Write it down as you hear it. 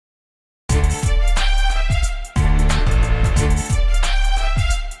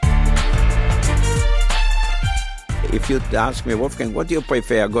you'd ask me, Wolfgang, what do you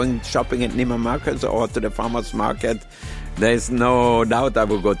prefer, going shopping at Neiman Marcus or to the farmer's market? There's no doubt I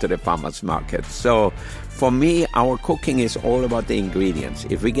will go to the farmer's market. So for me, our cooking is all about the ingredients.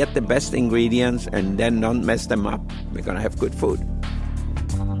 If we get the best ingredients and then don't mess them up, we're going to have good food.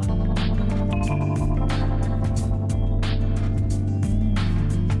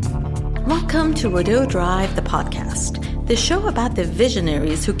 Welcome to Rodeo Drive, the podcast, the show about the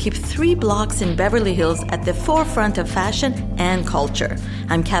visionaries who keep 3 blocks in Beverly Hills at the forefront of fashion and culture.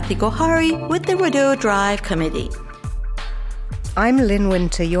 I'm Kathy Gohari with the Rodeo Drive Committee. I'm Lynn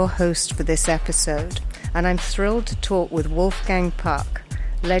Winter, your host for this episode, and I'm thrilled to talk with Wolfgang Puck,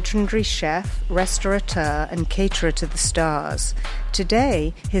 legendary chef, restaurateur, and caterer to the stars.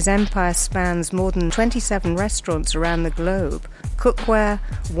 Today, his empire spans more than 27 restaurants around the globe, cookware,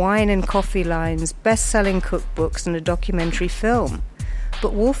 wine and coffee lines, best-selling cookbooks, and a documentary film.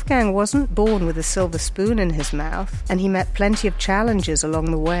 But Wolfgang wasn't born with a silver spoon in his mouth, and he met plenty of challenges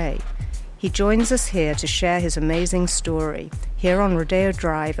along the way. He joins us here to share his amazing story, here on Rodeo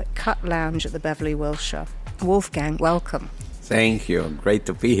Drive at Cut Lounge at the Beverly Wilshire. Wolfgang, welcome. Thank you. Great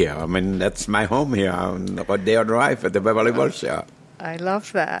to be here. I mean, that's my home here on Rodeo Drive at the Beverly Wilshire. I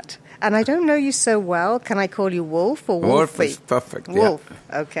love that. And I don't know you so well. Can I call you Wolf or Wolfie? Wolf is perfect, Wolf,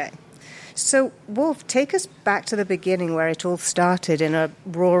 yeah. Okay. So, Wolf, take us back to the beginning where it all started in a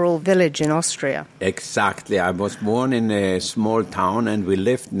rural village in Austria. Exactly. I was born in a small town, and we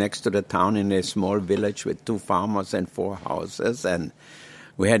lived next to the town in a small village with 2 farmers and 4 houses, and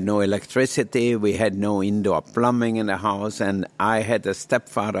we had no electricity, we had no indoor plumbing in the house, and I had a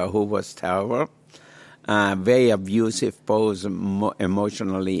stepfather who was terrible, very abusive, both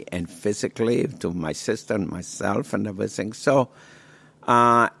emotionally and physically, to my sister and myself and everything. So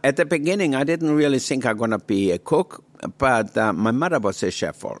at the beginning, I didn't really think I'm going to be a cook, but my mother was a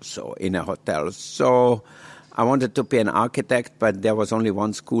chef also in a hotel. So I wanted to be an architect, but there was only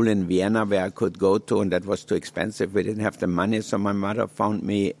one school in Vienna where I could go to, and that was too expensive. We didn't have the money, so my mother found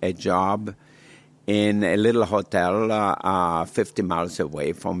me a job in a little hotel 50 miles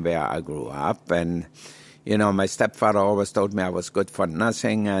away from where I grew up. And, you know, my stepfather always told me I was good for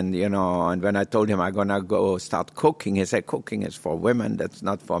nothing. And, you know, and when I told him I'm going to go start cooking, he said, cooking is for women, that's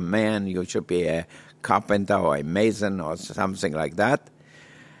not for men. You should be a carpenter or a mason or something like that.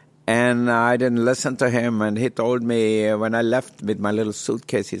 And I didn't listen to him, and he told me when I left with my little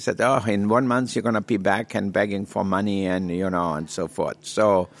suitcase, he said, oh, in 1 month you're going to be back and begging for money and, you know, and so forth.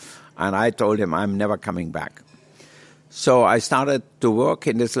 So, and I told him I'm never coming back. So I started to work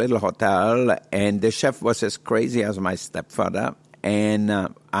in this little hotel, and the chef was as crazy as my stepfather. And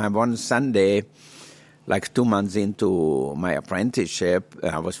one Sunday, like 2 months into my apprenticeship,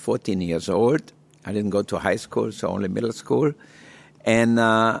 I was 14 years old. I didn't go to high school, so only middle school. And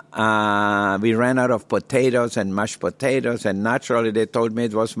we ran out of potatoes and mashed potatoes, and naturally they told me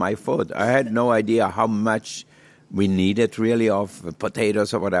it was my fault. I had no idea how much we needed really of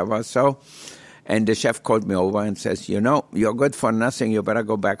potatoes or whatever. So, and the chef called me over and says, you know, you're good for nothing. You better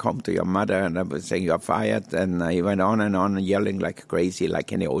go back home to your mother. And I was saying, you're fired. And he went on, yelling like crazy,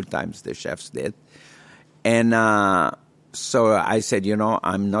 like in the old times the chefs did. And so I said, you know,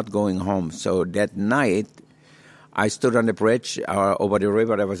 I'm not going home. So that night, I stood on the bridge over the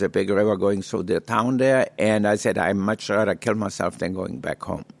river. There was a big river going through the town there. And I said, I'd much rather kill myself than going back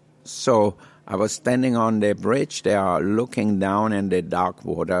home. So I was standing on the bridge there, looking down in the dark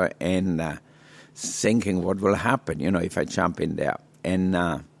water and thinking what will happen, you know, if I jump in there. And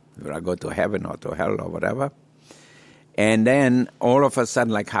will I go to heaven or to hell or whatever? And then all of a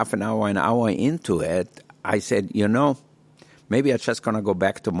sudden, like an hour into it, I said, you know, maybe I'm just going to go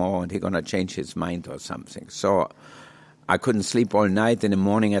back tomorrow and he's going to change his mind or something. So I couldn't sleep all night. In the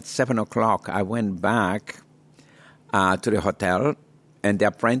morning at 7 o'clock, I went back to the hotel, and the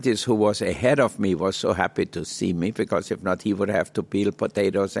apprentice who was ahead of me was so happy to see me, because if not, he would have to peel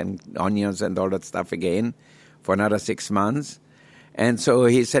potatoes and onions and all that stuff again for another 6 months. And so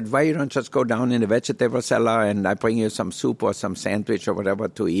he said, why you don't just go down in the vegetable cellar and I bring you some soup or some sandwich or whatever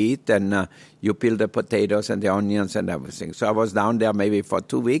to eat, and you peel the potatoes and the onions and everything. So I was down there maybe for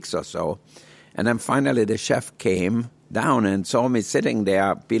 2 weeks or so. And then finally the chef came down and saw me sitting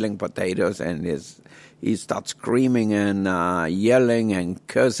there peeling potatoes, and he starts screaming and yelling and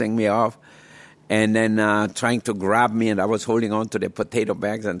cursing me off. And then trying to grab me, and I was holding on to the potato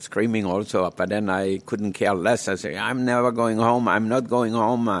bags and screaming also. But then I couldn't care less. I said, I'm never going home. I'm not going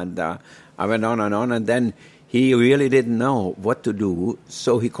home. And I went on. And then he really didn't know what to do.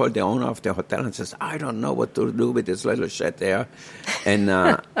 So he called the owner of the hotel and says, I don't know what to do with this little shit there. And,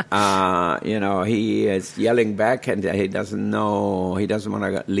 you know, he is yelling back, and he doesn't know, he doesn't want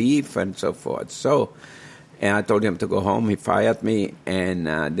to leave and so forth. So And I told him to go home. He fired me, and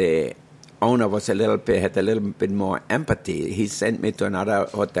the owner had a little bit more empathy. He sent me to another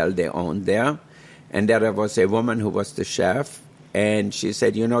hotel they owned there, and there was a woman who was the chef, and she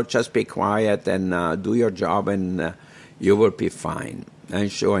said, just be quiet and do your job, and you will be fine.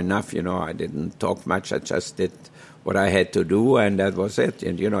 And sure enough, I didn't talk much. I just did what I had to do, and that was it.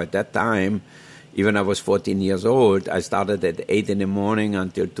 And, at that time, even I was 14 years old, I started at 8 in the morning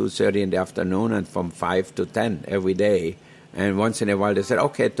until 2:30 in the afternoon, and from 5 to 10 every day. And once in a while they said,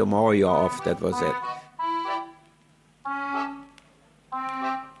 okay, tomorrow you're off. That was it.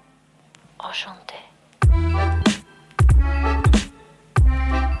 Enchanté.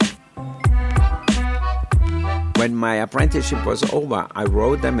 When my apprenticeship was over, I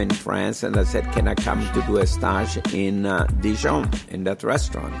wrote them in France and I said, can I come to do a stage in Dijon, in that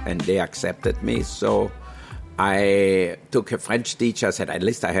restaurant? And they accepted me. So I took a French teacher. I said, at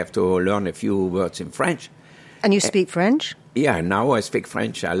least I have to learn a few words in French. And you speak French? Yeah, now I speak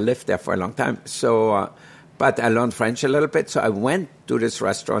French. I lived there for a long time. So, but I learned French a little bit. So I went to this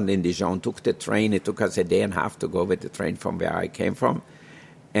restaurant in Dijon, took the train. It took us a day and a half to go with the train from where I came from.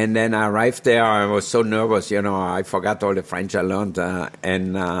 And then I arrived there. I was so nervous, I forgot all the French I learned,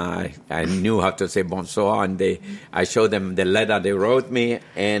 and I knew how to say bonsoir. And I showed them the letter they wrote me,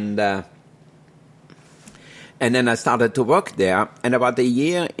 and then I started to work there. And about a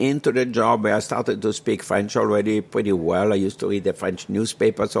year into the job, I started to speak French already pretty well. I used to read the French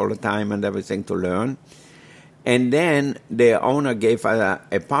newspapers all the time and everything to learn. And then the owner gave a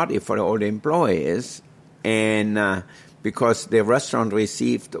party for all the employees, and because the restaurant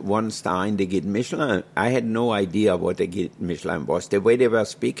received 1 star in the Guide Michelin, I had no idea what the Guide Michelin was. The way they were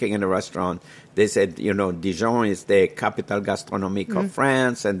speaking in the restaurant, they said, Dijon is the capital gastronomique of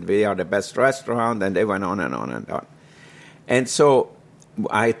France, and we are the best restaurant, and they went on and on and on. And so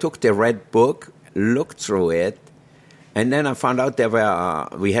I took the red book, looked through it, and then I found out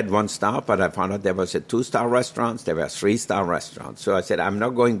we had 1 star, but I found out there was a 2-star restaurants, there were 3-star restaurants. So I said, I'm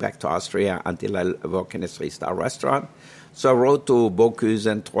not going back to Austria until I work in a 3-star restaurant. So I wrote to Bocuse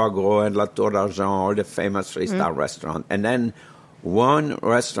and Trois Gros and La Tour d'Argent, all the famous 3-star restaurants. And then one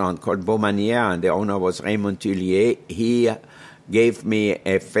restaurant called Beaumanière, and the owner was Raymond Tullier, he gave me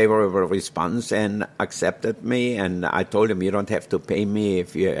a favorable response and accepted me. And I told him, you don't have to pay me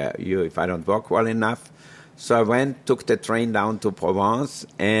if I don't work well enough. So I went, took the train down to Provence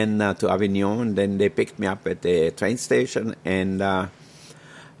and to Avignon, and then they picked me up at the train station, and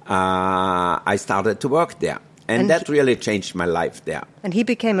I started to work there. And that really changed my life there. And he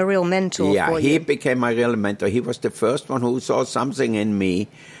became a real mentor for you. Yeah, he became my real mentor. He was the first one who saw something in me.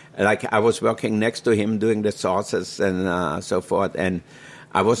 Like I was working next to him doing the sauces and so forth, and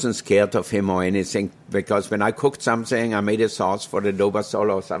I wasn't scared of him or anything, because when I cooked something, I made a sauce for the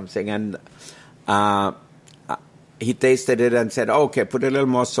Daubasol or something, and he tasted it and said, okay, put a little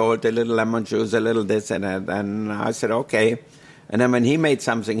more salt, a little lemon juice, a little this and that. And I said, okay. And then when he made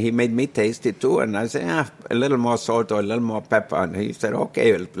something, he made me taste it too. And I said, a little more salt or a little more pepper. And he said,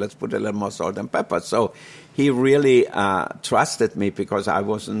 okay, let's put a little more salt and pepper. So he really trusted me, because I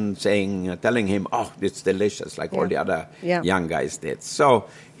wasn't telling him, oh, it's delicious, like all the other young guys did. So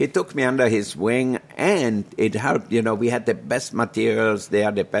he took me under his wing, and it helped. We had the best materials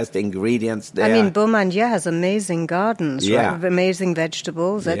there, the best ingredients there. I mean, Beaumanière has amazing gardens, right? With amazing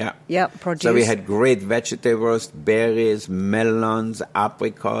vegetables. Produce. So we had great vegetables, berries, melons,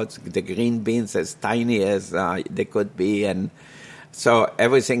 apricots, the green beans as tiny as they could be, and so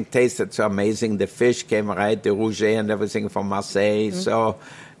everything tasted so amazing. The fish came right, the rouget and everything from Marseille. So,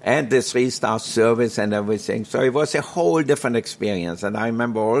 and the 3-star service and everything. So it was a whole different experience. And I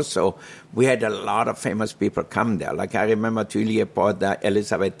remember also we had a lot of famous people come there. Like I remember Tullier put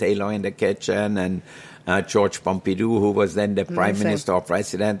Elizabeth Taylor in the kitchen, and George Pompidou, who was then the Prime Minister or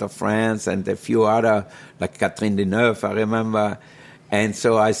President of France, and a few other, like Catherine Deneuve, I remember. And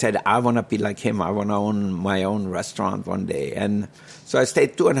so I said, I want to be like him. I want to own my own restaurant one day. And so I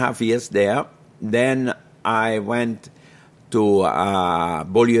stayed 2.5 years there. Then I went to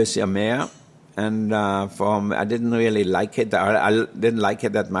Beaulieu-sur-Mer, and I didn't really like it. I didn't like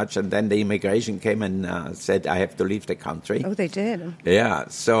it that much. And then the immigration came and said I have to leave the country. Oh, they did? Yeah.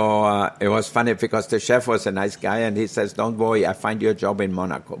 So it was funny, because the chef was a nice guy, and he says, don't worry, I find you a job in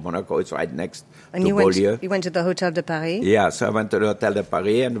Monaco. Monaco is right next and to Beaulieu. You went to the Hotel de Paris? Yeah, so I went to the Hotel de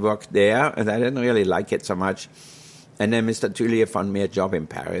Paris and worked there, and I didn't really like it so much. And then Mr. Tullier found me a job in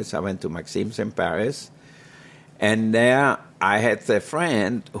Paris. I went to Maxim's in Paris. And there I had a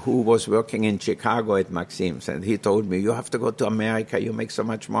friend who was working in Chicago at Maxim's, and he told me, you have to go to America. You make so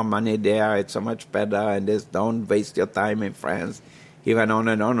much more money there. It's so much better, and don't waste your time in France. he went on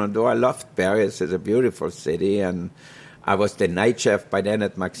and on. Although I loved Paris, it's a beautiful city, and I was the night chef by then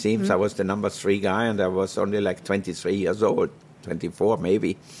at Maxim's. I was the number 3 guy, and I was only like 23 years old, 24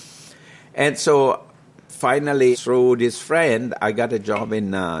 maybe. And so finally, through this friend, I got a job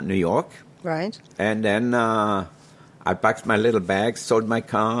in New York. Right. And then I packed my little bags, sold my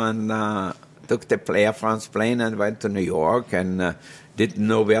car, and took the Air France plane and went to New York, and didn't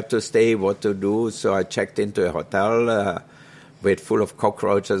know where to stay, what to do. So I checked into a hotel with full of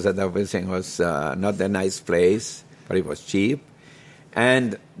cockroaches, and everything was not a nice place, but it was cheap.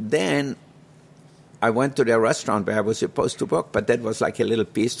 And then I went to the restaurant where I was supposed to work, but that was like a little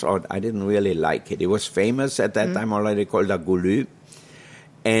bistro. I didn't really like it. It was famous at that time already, called La Goulue.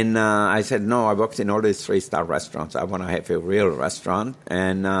 And I said, no, I worked in all these 3-star restaurants. I want to have a real restaurant.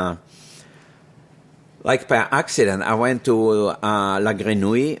 And like by accident, I went to La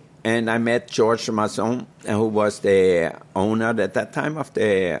Grenouille, and I met Georges Masson, who was the owner at that time of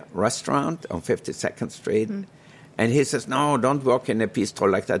the restaurant on 52nd Street. And he says, no, don't work in a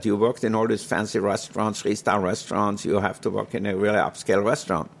bistro like that. You worked in all these fancy restaurants, 3-star restaurants. You have to work in a really upscale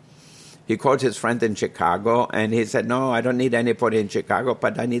restaurant. He called his friend in Chicago, and he said, no, I don't need anybody in Chicago,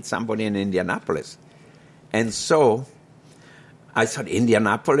 but I need somebody in Indianapolis. And so I thought,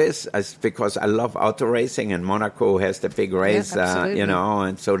 Indianapolis, because I love auto racing, and Monaco has the big race,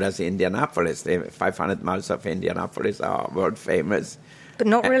 and so does Indianapolis. The 500 miles of Indianapolis are world famous. But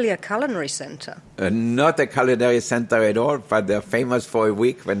not really a culinary center. Not a culinary center at all, but they're famous for a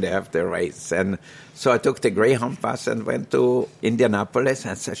week when they have the race. And so I took the Greyhound bus and went to Indianapolis,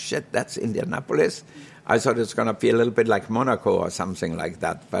 and said, shit, that's Indianapolis. I thought it's going to be a little bit like Monaco or something like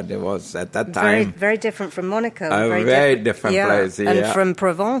that, but it was at that time... Very different from Monaco. A very different place, yeah. And from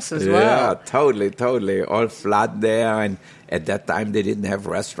Provence as well. Yeah, totally. All flat there, and at that time they didn't have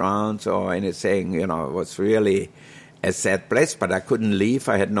restaurants or anything, it was really a sad place, but I couldn't leave.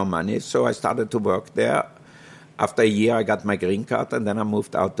 I had no money, so I started to work there. After a year, I got my green card, and then I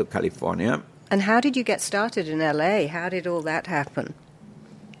moved out to California. And how did you get started in L.A.? How did all that happen?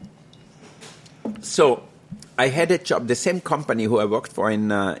 So I had a job. The same company who I worked for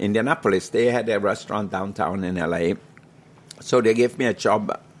in Indianapolis, they had a restaurant downtown in L.A., so they gave me a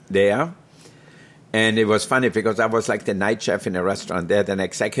job there. And it was funny because I was like the night chef in a restaurant. They had an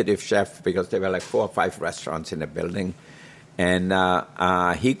executive chef because there were like 4 or 5 restaurants in the building. And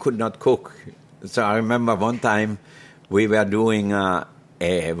he could not cook. So I remember one time we were doing a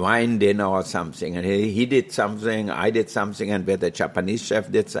wine dinner or something. And he did something, I did something, and the Japanese chef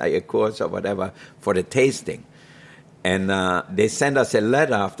did a course or whatever for the tasting. And they sent us a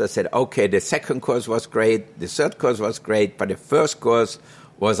letter after, said, okay, the second course was great, the third course was great, but the first course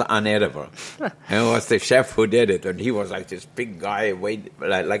was unedible. And it was the chef who did it. And he was like this big guy,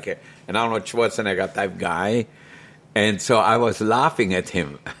 like an Arnold Schwarzenegger type guy. And so I was laughing at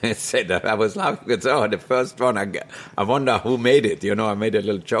him. I was laughing at, the first one, I wonder who made it. I made a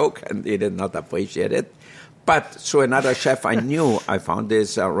little joke, and he did not appreciate it. But through another chef I knew, I found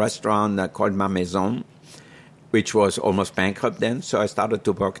this restaurant called Ma Maison, which was almost bankrupt then. So I started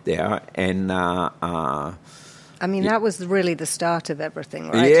to work there, and... that was really the start of everything,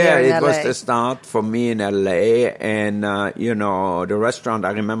 right? Yeah, it was the start for me in L.A. And, the restaurant,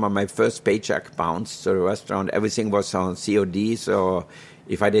 I remember my first paycheck bounced. So the restaurant, everything was on COD. So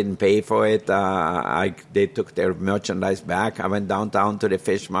if I didn't pay for it, they took their merchandise back. I went downtown to the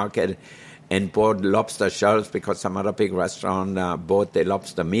fish market and bought lobster shells because some other big restaurant bought the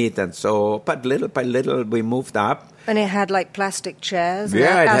lobster meat. And so, but little by little, we moved up. And it had like plastic chairs.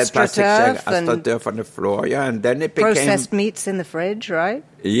 Yeah, it had plastic chairs, astroturf on the floor. Yeah, and then it became processed meats in the fridge, right?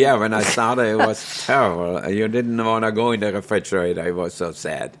 Yeah, when I started, it was terrible. You didn't want to go in the refrigerator. It was so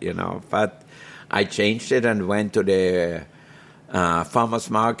sad, But I changed it and went to the farmers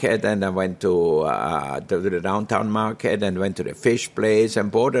market, and I went to the downtown market, and went to the fish place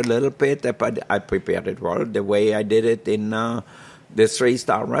and bought a little bit. But I prepared it well the way I did it in. The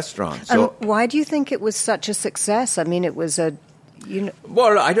 3-star restaurant. So, and why do you think it was such a success? It was a...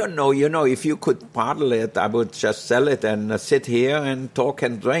 Well, I don't know. If you could bottle it, I would just sell it and sit here and talk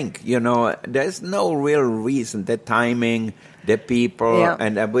and drink. There's no real reason. The timing, the people,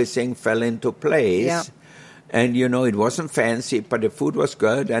 and everything fell into place. Yeah. And, it wasn't fancy, but the food was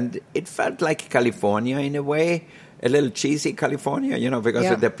good. And it felt like California in a way, a little cheesy California,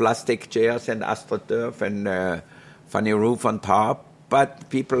 because of the plastic chairs and astroturf and... funny roof on top, but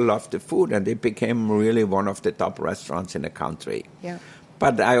people loved the food, and it became really one of the top restaurants in the country. Yeah.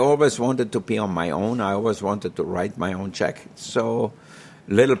 But I always wanted to be on my own. I always wanted to write my own check. So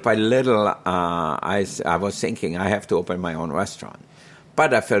little by little, I was thinking I have to open my own restaurant.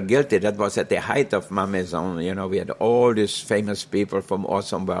 But I felt guilty. That was at the height of my maison. You know, we had all these famous people from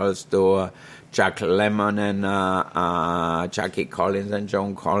Orson Welles to Jack Lemmon and Jackie Collins and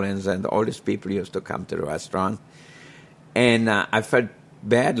Joan Collins, and all these people used to come to the restaurant. And I felt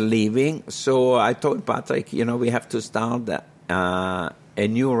bad leaving, so I told Patrick, you know, we have to start a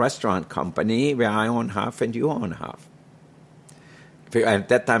new restaurant company where I own half and you own half. At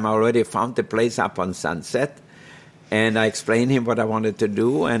that time, I already found the place up on Sunset, and I explained him what I wanted to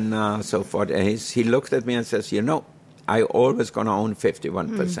do and so forth. And he looked at me and says, you know, I always going to own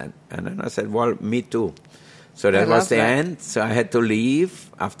 51%. And then I said, well, me too. So that was the end. So I had to leave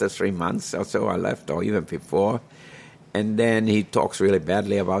after 3 months or so. I left, or even before. And then he talks really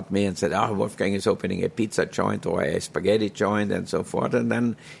badly about me and said, Wolfgang is opening a pizza joint or a spaghetti joint and so forth. And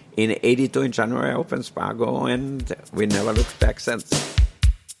then in 82 in January, I opened Spargo, and we never looked back since.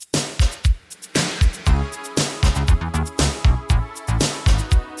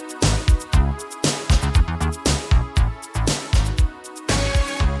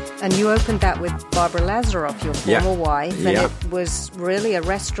 And you opened that with Barbara Lazaroff, your former wife, and it was really a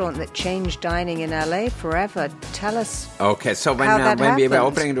restaurant that changed dining in LA forever. Tell us. Okay, so when we were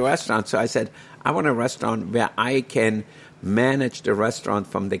opening the restaurant, so I said, I want a restaurant where I can manage the restaurant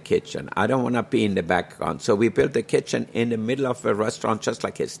from the kitchen. I don't want to be in the background. So we built the kitchen in the middle of the restaurant, just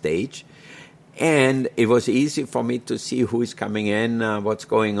like a stage. And it was easy for me to see who is coming in, what's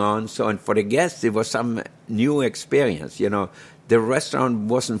going on. So, and for the guests, it was some new experience, you know. The restaurant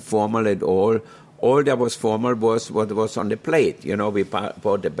wasn't formal at all. All that was formal was what was on the plate. You know, we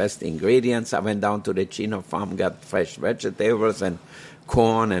bought the best ingredients. I went down to the Chino farm, got fresh vegetables and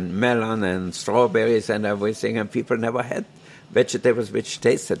corn and melon and strawberries and everything, and people never had vegetables which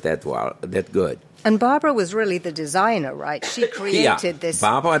tasted that good. And Barbara was really the designer, right? She created this.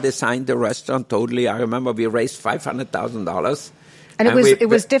 Barbara designed the restaurant totally. I remember we raised $500,000. And it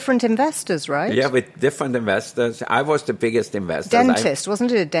was different investors, right? Yeah, with different investors. I was the biggest investor. Dentist,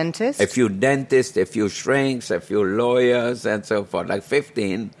 wasn't it a dentist? A few dentists, a few shrinks, a few lawyers, and so forth, like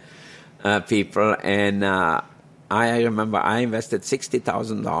 15 people. And I remember I invested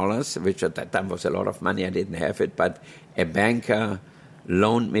 $60,000, which at that time was a lot of money. I didn't have it, but a banker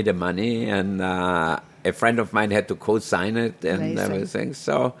loaned me the money, and a friend of mine had to co-sign it and everything.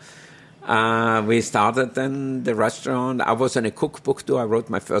 So we started then the restaurant. I was on a cookbook too. I wrote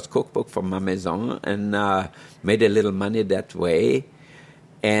my first cookbook for ma maison and made a little money that way.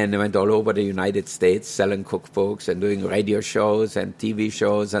 And I went all over the United States selling cookbooks and doing radio shows and TV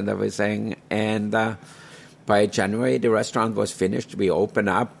shows and everything. And by January, the restaurant was finished. We opened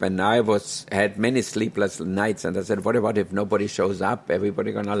up, and I had many sleepless nights. And I said, what about if nobody shows up?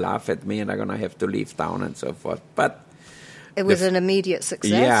 Everybody going to laugh at me, and I'm going to have to leave town and so forth. But it was an immediate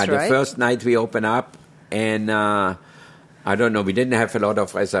success, right? Yeah, the first night we opened up, and I don't know, we didn't have a lot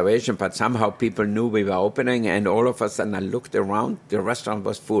of reservation, but somehow people knew we were opening, and all of a sudden I looked around, the restaurant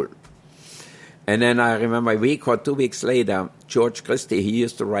was full. And then I remember a week or 2 weeks later, George Christie, he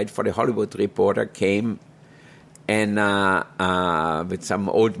used to write for the Hollywood Reporter, came and with some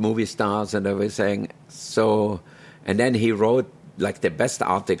old movie stars and everything. So, and then he wrote like the best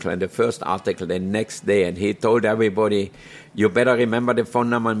article and the first article the next day, and he told everybody, you better remember the phone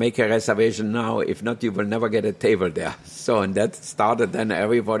number and make a reservation now. If not, you will never get a table there. So, and that started then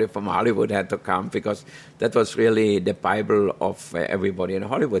everybody from Hollywood had to come, because that was really the Bible of everybody in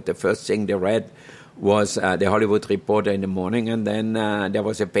Hollywood. The first thing they read was the Hollywood Reporter in the morning, and then there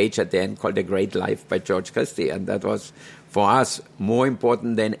was a page at the end called The Great Life by George Christie, and that was, for us, more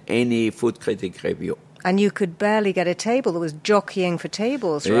important than any food critic review. And you could barely get a table. There was jockeying for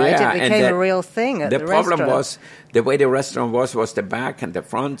tables, right? Yeah, it became a real thing at the restaurant. The problem was, the way the restaurant was the back and the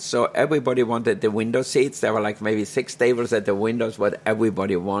front, so everybody wanted the window seats. There were like maybe 6 tables at the windows, what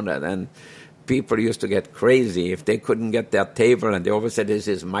everybody wanted, and people used to get crazy if they couldn't get their table, and they always said, this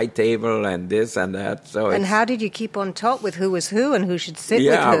is my table, and this and that. So and how did you keep on top with who was who and who should sit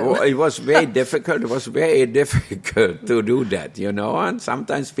with who? Yeah, it was very difficult. It was very difficult to do that, you know, and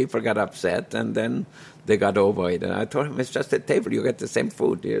sometimes people got upset, and then they got over it. And I told him, it's just a table. You get the same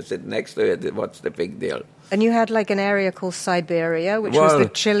food. You sit next to it. What's the big deal? And you had like an area called Siberia, which was the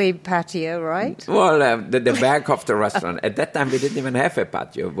chili patio, right? Well, the back of the restaurant. At that time, we didn't even have a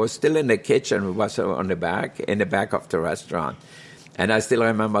patio. It was still in the kitchen. It was in the back of the restaurant. And I still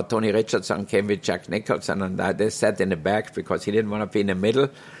remember Tony Richardson came with Jack Nicholson, and they sat in the back because he didn't want to be in the middle.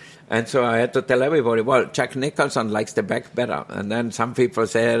 And so I had to tell everybody, well, Jack Nicholson likes the back better. And then some people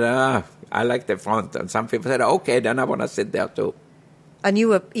said, I like the front. And some people said, okay, then I want to sit there too. And you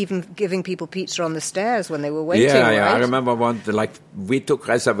were even giving people pizza on the stairs when they were waiting, Yeah, right? I remember we took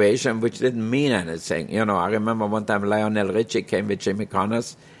reservation, which didn't mean anything. I remember one time Lionel Richie came with Jimmy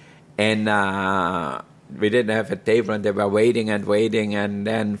Connors, and we didn't have a table, and they were waiting, and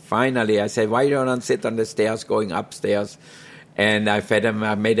then finally I said, why don't you sit on the stairs going upstairs? And I fed them,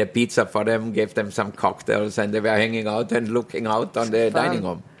 I made a pizza for them, gave them some cocktails, and they were hanging out and looking out on the dining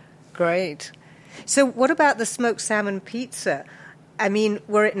room. Great. So what about the smoked salmon pizza? I mean,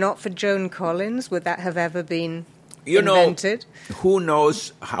 were it not for Joan Collins, would that have ever been invented? Who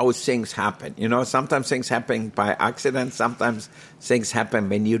knows how things happen? Sometimes things happen by accident. Sometimes things happen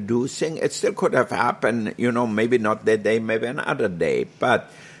when you do things. It still could have happened, maybe not that day, maybe another day.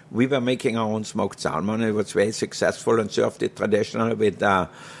 But we were making our own smoked salmon. It was very successful and served it traditionally with, creme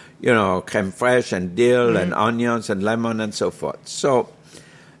fraiche and dill and onions and lemon and so forth.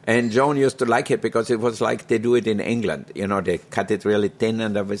 And Joan used to like it because it was like they do it in England. They cut it really thin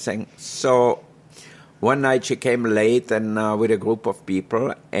and everything. So one night she came late and with a group of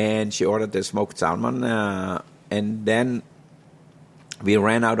people, and she ordered the smoked salmon. And then we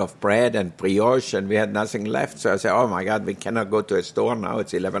ran out of bread and brioche, and we had nothing left. So I said, oh, my God, we cannot go to a store now.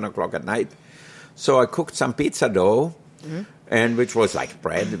 It's 11 o'clock at night. So I cooked some pizza dough, and which was like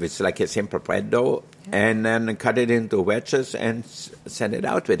bread. It was like a simple bread dough. And then cut it into wedges and send it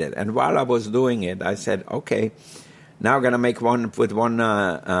out with it. And while I was doing it, I said, okay, now I'm going to make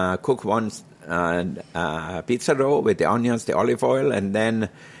cook one pizza dough with the onions, the olive oil, and then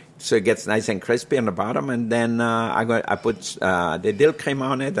so it gets nice and crispy on the bottom. And then I put the dill cream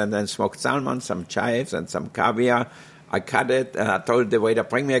on it, and then smoked salmon, some chives, and some caviar. I cut it. I told the waiter,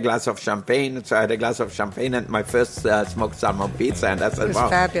 bring me a glass of champagne. So I had a glass of champagne and my first smoked salmon pizza. And I said, it was wow,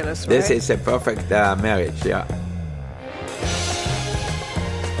 fabulous, right? This is a perfect marriage, yeah.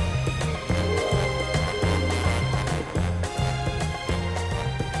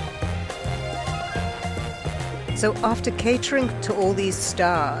 So after catering to all these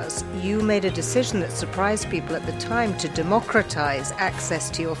stars, you made a decision that surprised people at the time to democratize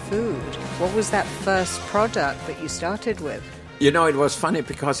access to your food. What was that first product that you started with? It was funny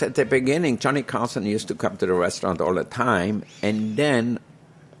because at the beginning, Johnny Carson used to come to the restaurant all the time. And then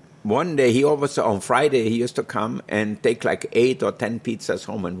one day, on Friday, he used to come and take like 8 or 10 pizzas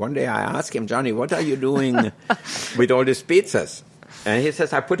home. And one day I asked him, Johnny, what are you doing with all these pizzas? And he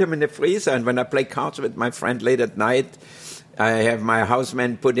says, I put them in the freezer, and when I play cards with my friend late at night, I have my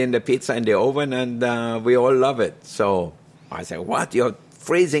houseman put in the pizza in the oven, and we all love it. So I said, what? You're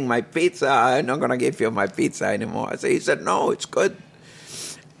freezing my pizza? I'm not going to give you my pizza anymore. He said, no, it's good.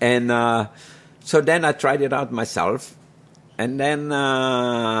 And so then I tried it out myself, and then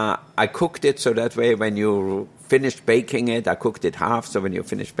I cooked it so that way when you finished baking it, I cooked it half, so when you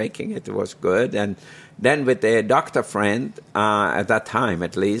finished baking it, it was good. And then with a doctor friend, at that time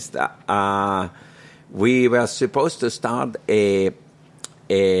at least, we were supposed to start a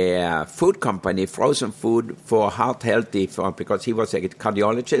food company, frozen food for heart healthy, because he was a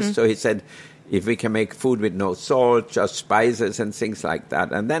cardiologist. So he said, if we can make food with no salt, just spices and things like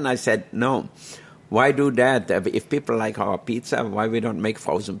that. And then I said, no. Why do that? If people like our pizza, why we don't make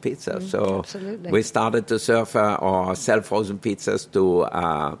frozen pizza? So absolutely. We started to serve or sell frozen pizzas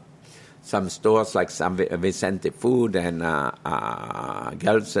to some stores like San Vicente Food and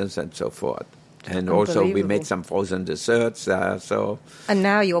Gelson's and so forth. And also we made some frozen desserts. And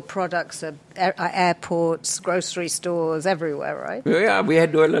now your products are airports, grocery stores, everywhere, right? Yeah, we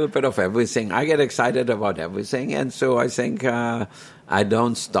do a little bit of everything. I get excited about everything. And so I think I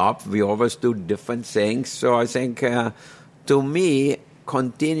don't stop. We always do different things. So I think to me,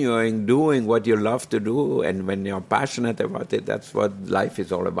 continuing doing what you love to do, and when you're passionate about it, that's what life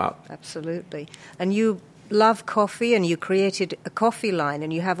is all about. Absolutely. And you love coffee, and you created a coffee line,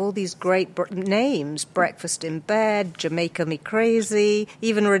 and you have all these great names: Breakfast in Bed, Jamaica Me Crazy,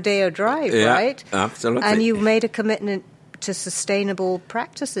 even Rodeo Drive, right? Absolutely. And you made a commitment to sustainable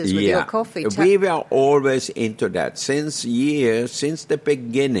practices with your coffee. We were always into that. Since the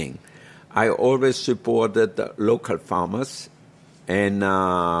beginning, I always supported the local farmers. And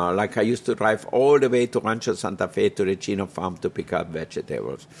like I used to drive all the way to Rancho Santa Fe to the Chino farm to pick up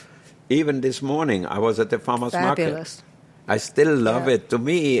vegetables. Even this morning, I was at the farmer's market. I still love it. To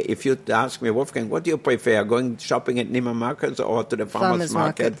me, if you ask me, Wolfgang, what do you prefer, going shopping at Neiman Marcus or to the farmer's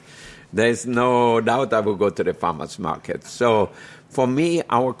market? There's no doubt I will go to the farmer's market. So for me,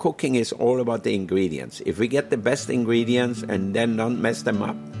 our cooking is all about the ingredients. If we get the best ingredients and then don't mess them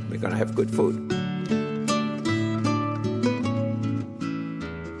up, we're going to have good food.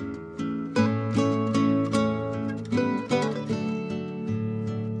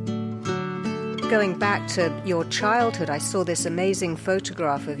 going back to your childhood, I saw this amazing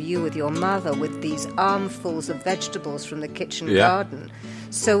photograph of you with your mother with these armfuls of vegetables from the kitchen garden.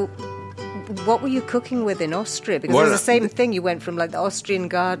 So what were you cooking with in Austria? Because it was the same thing. You went from like the Austrian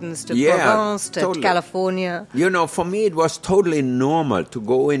gardens to Provence to totally. California. For me it was totally normal to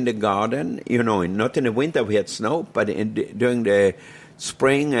go in the garden. Not in the winter we had snow, but during the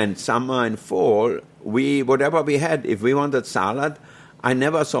spring and summer and fall, whatever we had, if we wanted salad, I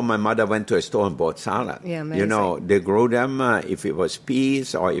never saw my mother went to a store and bought salad. Yeah, amazing. They grew them, if it was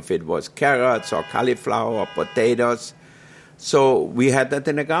peas or if it was carrots or cauliflower or potatoes. So we had that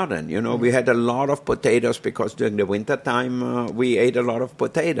in the garden. We had a lot of potatoes because during the winter time we ate a lot of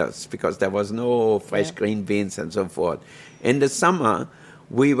potatoes because there was no fresh green beans and so forth. In the summer,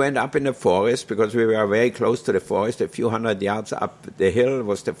 we went up in the forest because we were very close to the forest. A few hundred yards up the hill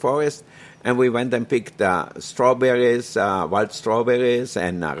was the forest. And we went and picked strawberries, wild strawberries,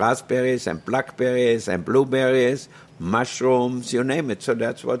 and raspberries, and blackberries, and blueberries, mushrooms, you name it. So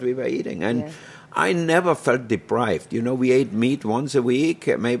that's what we were eating. And I never felt deprived. We ate meat once a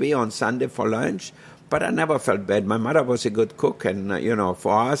week, maybe on Sunday for lunch, but I never felt bad. My mother was a good cook, and,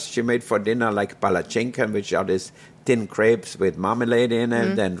 for us, she made for dinner like palachinka, which are these tin crepes with marmalade in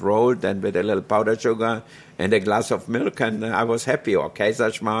it and rolled and with a little powdered sugar and a glass of milk, and I was happy, or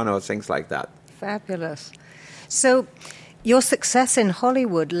Kaiserschmarrn or things like that. Fabulous. So your success in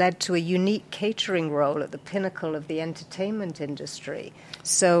Hollywood led to a unique catering role at the pinnacle of the entertainment industry.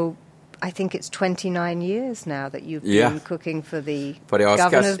 So I think it's 29 years now that you've been cooking for the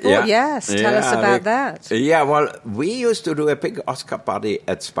Governor's Board. Yes, tell us about that. Yeah, well, we used to do a big Oscar party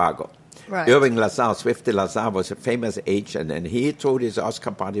at Spargo. Right. Irving Lazar, Swifty Lazar, was a famous agent, and he threw this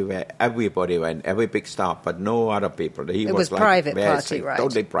Oscar party where everybody went, every big star, but no other people. It was like private party, right?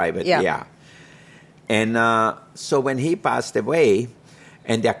 Totally private, yeah. And so when he passed away,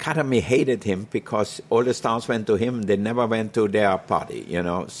 and the Academy hated him because all the stars went to him, they never went to their party,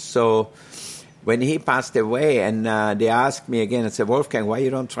 So when he passed away, and they asked me again, and said, Wolfgang, why you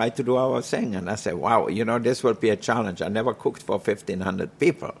don't try to do our thing? And I said, wow, this will be a challenge. I never cooked for 1,500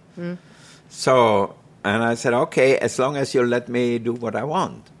 people. So, and I said, okay, as long as you let me do what I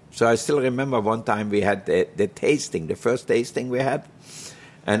want. So I still remember one time we had the tasting, the first tasting we had.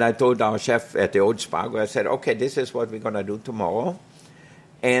 And I told our chef at the old Spargo, I said, okay, this is what we're going to do tomorrow.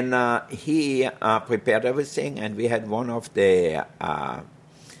 And he prepared everything, and we had one of the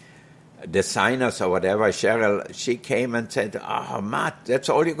designers or whatever, Cheryl, she came and said, Matt, that's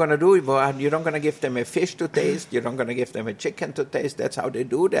all you're going to do? You're not going to give them a fish to taste? You're not going to give them a chicken to taste? That's how they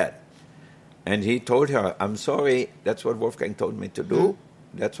do that. And he told her, I'm sorry, that's what Wolfgang told me to do.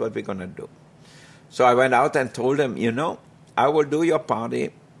 That's what we're going to do. So I went out and told him, I will do your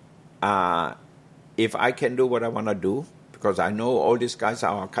party if I can do what I want to do, because I know all these guys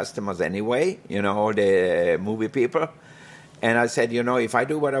are our customers anyway, all the movie people. And I said, if I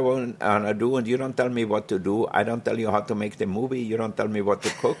do what I want to do and you don't tell me what to do, I don't tell you how to make the movie, you don't tell me what to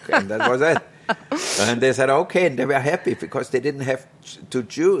cook, and that was it. And they said, okay, and they were happy because they didn't have to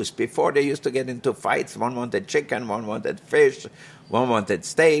choose. Before they used to get into fights. One wanted chicken, one wanted fish, one wanted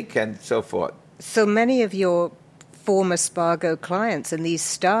steak, and so forth. So many of your former Spargo clients and these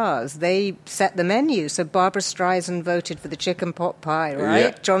stars, they set the menu. So Barbra Streisand voted for the chicken pot pie, right?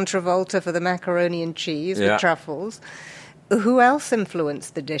 Yeah. John Travolta for the macaroni and cheese with truffles. Who else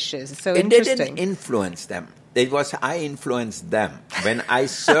influenced the dishes? So interesting. They didn't influence them. It was I influenced them. When I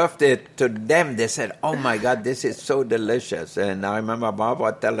served it to them, they said, oh, my God, this is so delicious. And I remember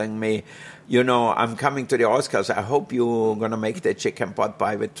Barbara telling me, I'm coming to the Oscars. I hope you're going to make the chicken pot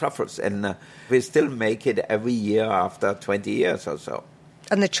pie with truffles. And we still make it every year after 20 years or so.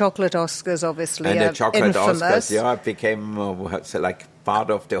 And the chocolate Oscars, obviously, and the chocolate infamous. Oscars, it became like part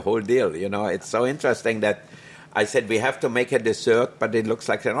of the whole deal. It's so interesting that I said, we have to make a dessert, but it looks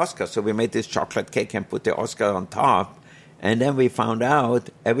like an Oscar. So we made this chocolate cake and put the Oscar on top. And then we found out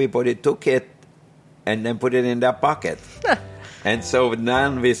everybody took it and then put it in their pocket. And so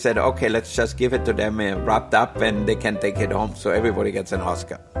then we said, okay, let's just give it to them wrapped up and they can take it home. So everybody gets an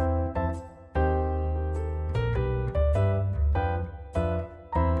Oscar.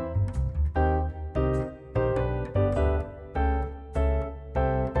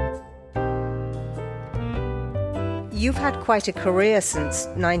 You've had quite a career since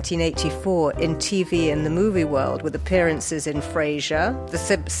 1984 in TV and the movie world, with appearances in Frasier, The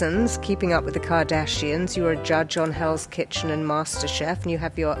Simpsons, Keeping Up with the Kardashians. You were a judge on Hell's Kitchen and MasterChef, and you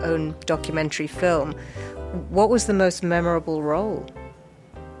have your own documentary film. What was the most memorable role?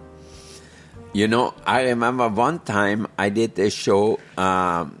 I remember one time I did a show,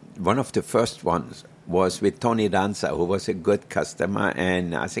 one of the first ones, was with Tony Danza, who was a good customer,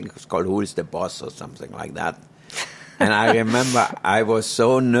 and I think it was called Who is the Boss or something like that. And I remember I was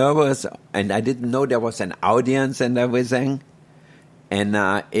so nervous, and I didn't know there was an audience and everything. And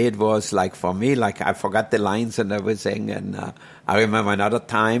it was like, for me, like I forgot the lines and everything. And I remember another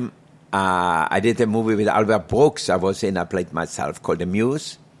time, I did a movie with Albert Brooks I played myself, called The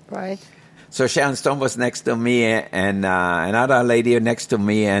Muse. Right. So Sharon Stone was next to me, and another lady next to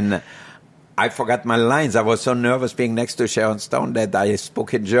me, and I forgot my lines. I was so nervous being next to Sharon Stone that I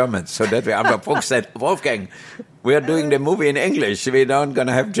spoke in German. So that way Albert Brooks said, Wolfgang, we are doing the movie in English. We don't going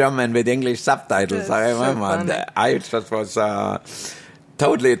to have German with English subtitles. I remember. So I just was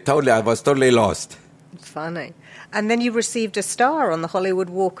totally lost. It's funny. And then you received a star on the Hollywood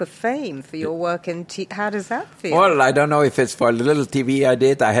Walk of Fame for your work in how does that feel? Well, I don't know if it's for a little TV I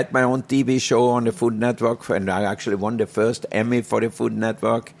did. I had my own TV show on the Food Network, and I actually won the first Emmy for the Food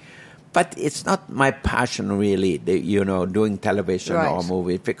Network. But it's not my passion, really, doing television or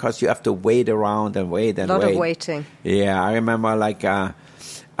movies, because you have to wait around and wait and wait. A lot of waiting. Yeah, I remember,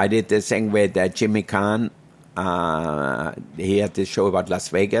 I did this thing with Jimmy Kahn. He had this show about Las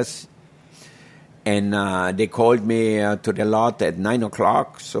Vegas. And they called me to the lot at 9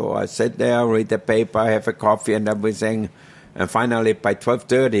 o'clock. So I sat there, read the paper, have a coffee and everything. And finally, by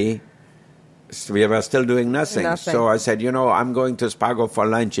 12:30, we were still doing nothing. So I said, I'm going to Spargo for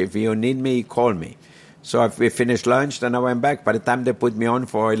lunch. If you need me, call me. So we finished lunch, then I went back. By the time they put me on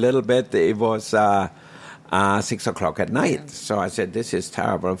for a little bit, it was 6 o'clock at night. Yeah. So I said, this is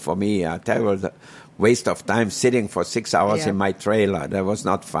terrible for me, a terrible waste of time sitting for 6 hours in my trailer. That was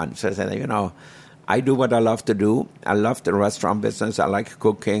not fun. So I said, I do what I love to do. I love the restaurant business. I like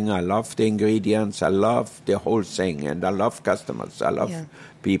cooking. I love the ingredients. I love the whole thing. And I love customers. I love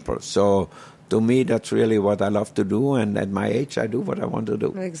people. So to me, that's really what I love to do. And at my age, I do what I want to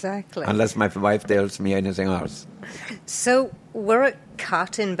do. Exactly. Unless my wife tells me anything else. So we're at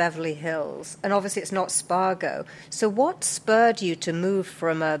Cut in Beverly Hills. And obviously it's not Spargo. So what spurred you to move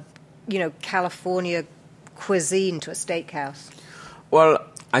from a, California cuisine to a steakhouse? Well,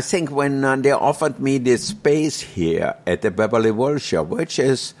 I think when they offered me this space here at the Beverly Wilshire, which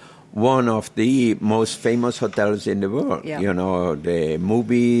is one of the most famous hotels in the world, the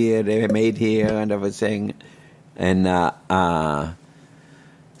movie they made here and everything. And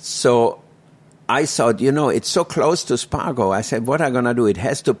so I thought, it's so close to Spargo. I said, what am I going to do? It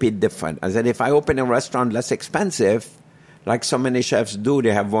has to be different. I said, if I open a restaurant less expensive, like so many chefs do,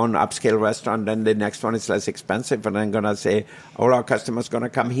 they have one upscale restaurant, then the next one is less expensive, and I'm going to say, all our customers going to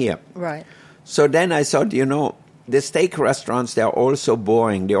come here. Right. So then I thought, the steak restaurants, they're all so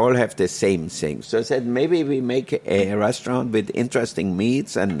boring. They all have the same thing. So I said, maybe we make a restaurant with interesting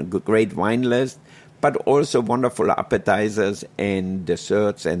meats and great wine list, but also wonderful appetizers and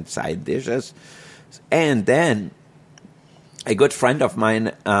desserts and side dishes. And then a good friend of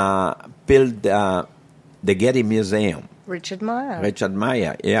mine built the Getty Museum. Richard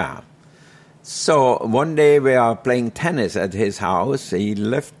Meyer, yeah. So one day we are playing tennis at his house. He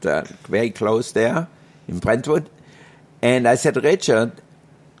lived very close there in Brentwood. And I said, Richard,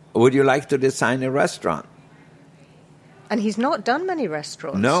 would you like to design a restaurant? And he's not done many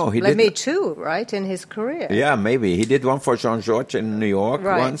restaurants. No, he didn't. Maybe two, right, in his career. Yeah, maybe. He did one for Jean-Georges in New York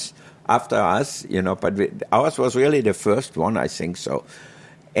once after us, but ours was really the first one, I think so.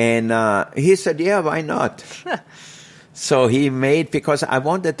 And he said, yeah, why not? So he made, because I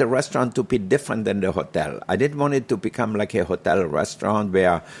wanted the restaurant to be different than the hotel. I didn't want it to become like a hotel restaurant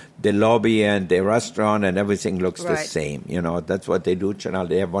where the lobby and the restaurant and everything looks the same. That's what they do.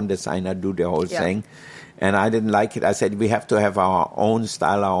 They have one designer do the whole thing. And I didn't like it. I said, we have to have our own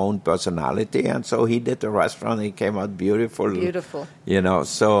style, our own personality. And so he did the restaurant. It came out beautiful. Beautiful.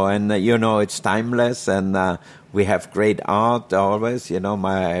 So, and, it's timeless. And we have great art always.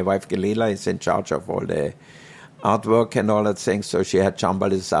 My wife, Galila, is in charge of all the artwork and all that things. So she had John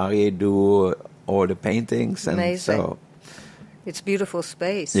Baldessari do all the paintings. And amazing. So, it's a beautiful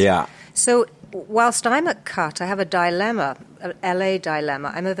space. Yeah. So whilst I'm at Cut, I have a dilemma, an LA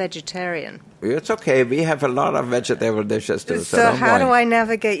dilemma. I'm a vegetarian. It's okay. We have a lot of vegetable dishes too. So how do I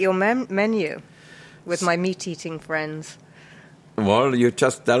navigate your menu with my meat-eating friends? Well, you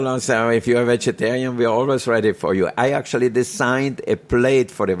just tell us if you're a vegetarian, we're always ready for you. I actually designed a plate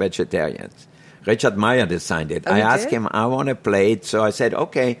for the vegetarians. Richard Meyer designed it. I asked him, I want a plate. So I said,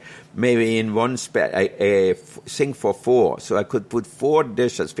 okay, maybe in one a thing for four. So I could put 4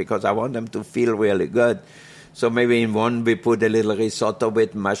 dishes because I want them to feel really good. So maybe in one we put a little risotto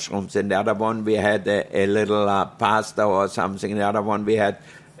with mushrooms. In the other one we had a little pasta or something. In the other one we had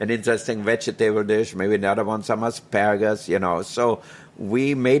an interesting vegetable dish. Maybe in the other one some asparagus, So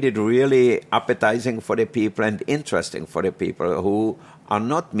we made it really appetizing for the people and interesting for the people who are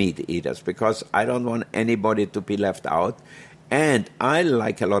not meat eaters, because I don't want anybody to be left out. And I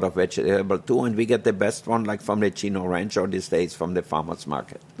like a lot of vegetable too, and we get the best one like from the Chino Ranch or these days from the farmer's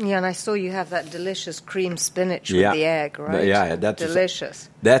market. Yeah, and I saw you have that delicious cream spinach with the egg, right? Yeah, that's delicious.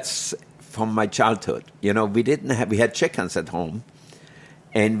 That's from my childhood. You know, we had chickens at home,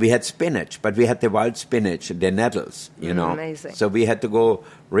 and we had spinach, but we had the wild spinach, the nettles, you know. Amazing. So we had to go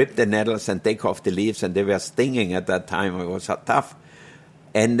rip the nettles and take off the leaves, and they were stinging at that time. It was so tough.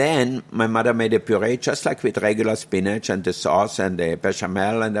 And then my mother made a puree just like with regular spinach and the sauce and the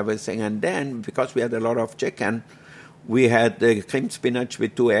bechamel and everything. And then, because we had a lot of chicken, we had the creamed spinach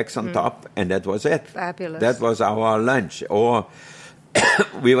with 2 eggs on top, and that was it. Fabulous. That was our lunch. Or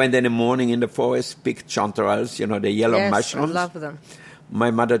we went in the morning in the forest, picked chanterelles, you know, the yellow mushrooms. Yes, I love them. My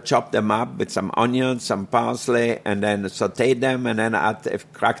mother chopped them up with some onions, some parsley, and then sauteed them, and then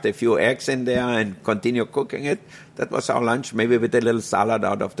cracked a few eggs in there and continued cooking it. That was our lunch, maybe with a little salad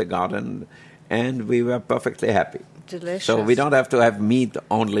out of the garden, and we were perfectly happy. Delicious. So we don't have to have meat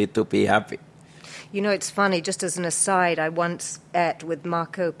only to be happy. You know, it's funny, just as an aside, I once ate with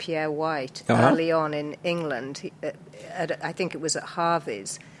Marco Pierre White Uh-huh. early on in England. I think it was at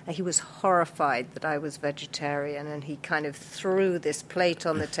Harvey's. He was horrified that I was vegetarian, and he kind of threw this plate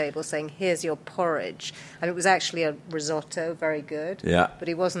on the table saying, "Here's your porridge." And it was actually a risotto, very good. Yeah. But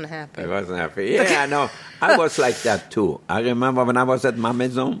he wasn't happy. I wasn't happy. Yeah, no, I was like that too. I remember when I was at Ma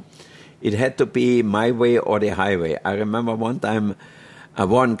Maison, it had to be my way or the highway. I remember one time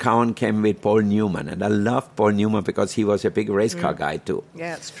Warren Cowan came with Paul Newman, and I loved Paul Newman because he was a big race car guy too.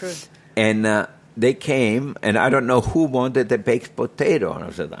 Yeah, it's true. And they came, and I don't know who wanted a baked potato. And I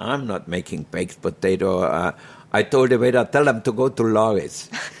said, I'm not making baked potato. I told the waiter, tell them to go to Laurie's.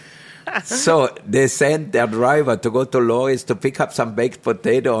 So they sent their driver to go to Laurie's to pick up some baked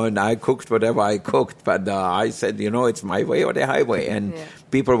potato, and I cooked whatever I cooked. But I said, you know, it's my way or the highway. And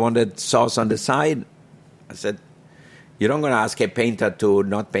people wanted sauce on the side. I said, you're not going to ask a painter to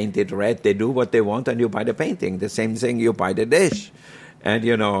not paint it red. They do what they want, and you buy the painting. The same thing, you buy the dish. And,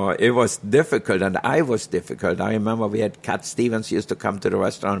 you know, it was difficult, and I was difficult. I remember we had Cat Stevens used to come to the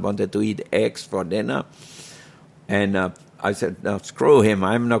restaurant, wanted to eat eggs for dinner. And I said, no, screw him.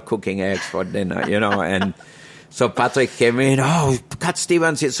 I'm not cooking eggs for dinner, you know. And so Patrick came in. Oh, Cat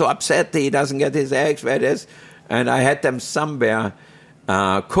Stevens is so upset he doesn't get his eggs. Where it is? And I had them somewhere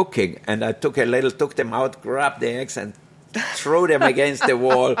cooking. And I took them out, grabbed the eggs, and threw them against the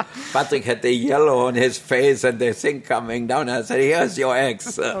wall. Patrick had the yellow on his face and the thing coming down. I said, here's your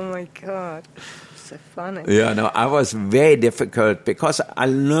eggs. Oh, my God. So funny. Yeah, no, I was very difficult because I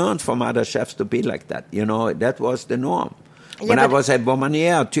learned from other chefs to be like that. You know, that was the norm. When I was at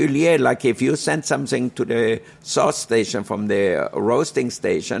Beaumanier, Tuilier, like if you sent something to the sauce station from the roasting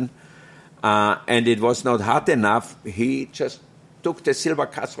station and it was not hot enough, he just took the silver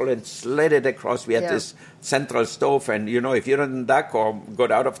casserole and slid it across. We had this central stove, and, you know, if you didn't duck or got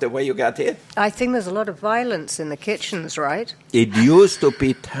out of the way, you got hit. I think there's a lot of violence in the kitchens, right? It used to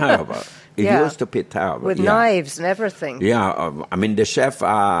be terrible. It used to be terrible. With knives and everything. Yeah, I mean, the chef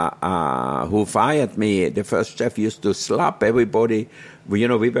who fired me, the first chef, used to slap everybody. We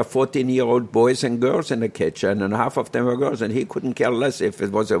were 14-year-old boys and girls in the kitchen, and half of them were girls, and he couldn't care less if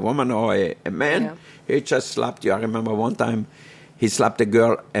it was a woman or a man. Yeah. He just slapped you. I remember one time he slapped a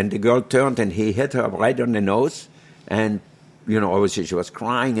girl, and the girl turned, and he hit her right on the nose. And, obviously she was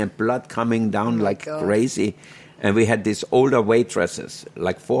crying and blood coming down crazy. And we had these older waitresses,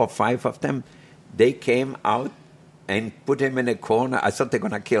 like 4 or 5 of them. They came out and put him in a corner. I thought they were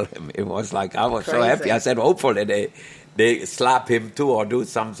going to kill him. It was like, I was so happy. I said, hopefully they slap him too or do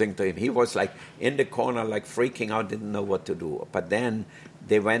something to him. He was like in the corner, like freaking out, didn't know what to do. But then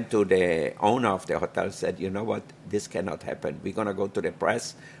they went to the owner of the hotel, said, you know what, this cannot happen. We're going to go to the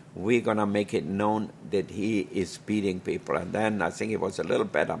press. We're going to make it known that he is beating people. And then I think it was a little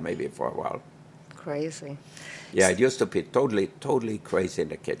better maybe for a while. Crazy. Yeah, it used to be totally, totally crazy in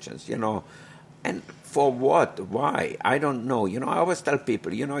the kitchens, And for what? Why? I don't know. I always tell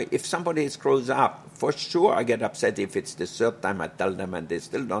people, if somebody screws up, for sure I get upset if it's the third time I tell them and they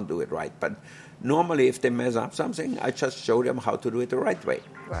still don't do it right. But normally if they mess up something, I just show them how to do it the right way.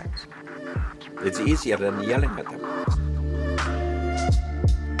 Right. It's easier than yelling at them.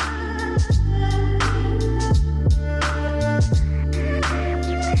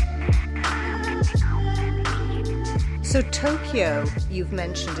 So Tokyo, you've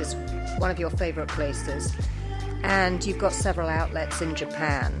mentioned, is one of your favorite places, and you've got several outlets in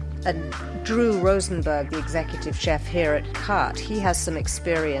Japan. And Drew Rosenberg, the executive chef here at Cut, he has some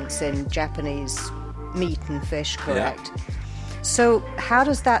experience in Japanese meat and fish, correct? Yeah. So how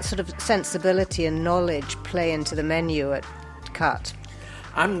does that sort of sensibility and knowledge play into the menu at Cut?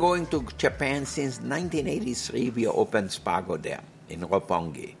 I'm going to Japan since 1983. We opened Spago there in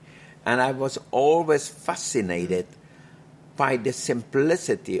Roppongi. And I was always fascinated by the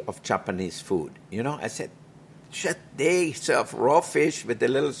simplicity of Japanese food. You know, I said, shit, they serve raw fish with a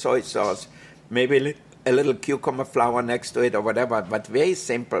little soy sauce, maybe a little cucumber flour next to it or whatever, but very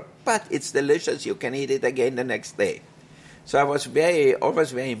simple. But it's delicious. You can eat it again the next day. So I was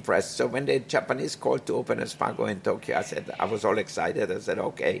always very impressed. So when the Japanese called to open a Spago in Tokyo, I was all excited. I said,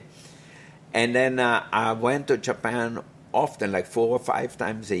 okay. And then I went to Japan often, like 4 or 5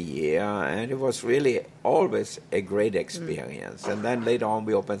 times a year, and it was really always a great experience. And then later on,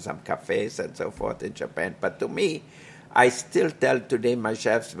 we opened some cafes and so forth in Japan. But to me, I still tell today my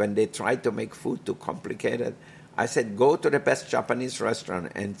chefs, when they try to make food too complicated, I said, go to the best Japanese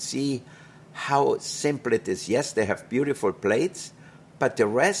restaurant and see how simple it is. Yes, they have beautiful plates, but the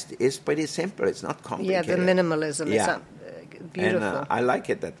rest is pretty simple. It's not complicated. Yeah, the minimalism is beautiful. And I like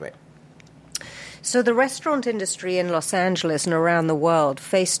it that way. So the restaurant industry in Los Angeles and around the world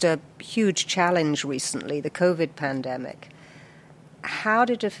faced a huge challenge recently, the COVID pandemic. How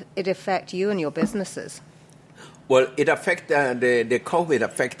did it affect you and your businesses? Well, it affected the COVID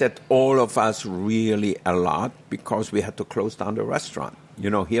affected all of us really a lot because we had to close down the restaurant. You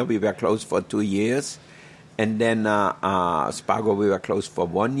know, here we were closed for 2 years, and then Spago we were closed for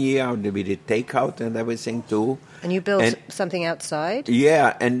 1 year. And we did takeout and everything too. And you built something outside?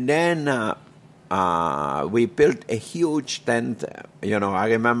 Yeah, and then we built a huge tent. You know, I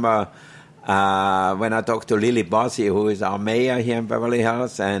remember when I talked to Lily Bossi, who is our mayor here in Beverly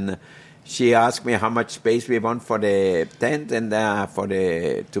Hills, and she asked me how much space we want for the tent and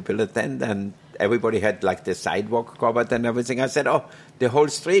to build a tent, and everybody had like the sidewalk covered and everything. I said, oh, the whole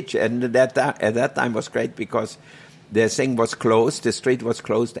street. And at that time was great because the thing was closed. The street was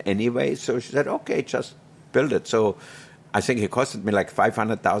closed anyway. So she said, okay, just build it. So I think it costed me like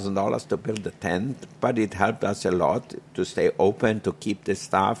 $500,000 to build the tent, but it helped us a lot to stay open, to keep the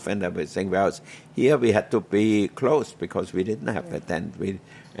staff and everything. Whereas here we had to be closed because we didn't have a tent.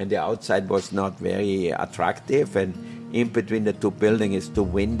 And the outside was not very attractive, and in between the two buildings is too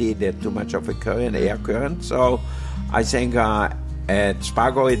windy, there's too much of a air current. So I think at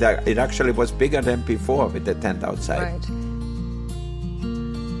Spago it actually was bigger than before with the tent outside. Right.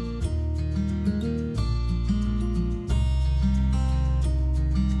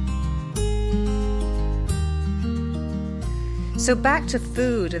 So back to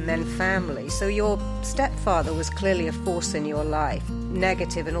food and then family. So your stepfather was clearly a force in your life,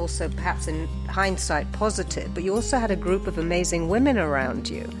 negative and also perhaps in hindsight positive, but you also had a group of amazing women around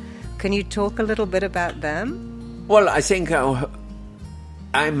you. Can you talk a little bit about them? Well, I think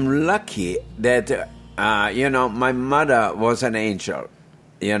I'm lucky that, my mother was an angel.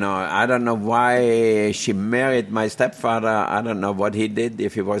 You know, I don't know why she married my stepfather. I don't know what he did,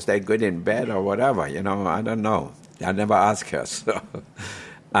 if he was that good in bed or whatever. You know, I don't know. I never asked her. So.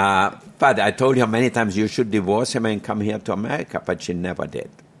 But I told her many times, you should divorce him and come here to America, but she never did.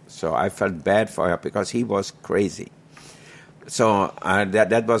 So I felt bad for her because he was crazy. So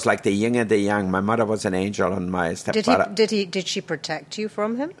that was like the yin and the yang. My mother was an angel and my stepfather... Did she protect you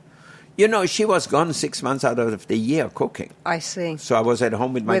from him? You know, she was gone 6 months out of the year cooking. I see. So I was at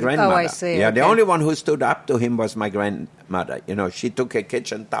home with my grandmother. Oh, I see. Yeah, okay. The only one who stood up to him was my grandmother. You know, she took a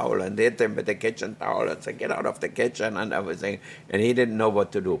kitchen towel and hit him with a kitchen towel and said, get out of the kitchen and everything. And he didn't know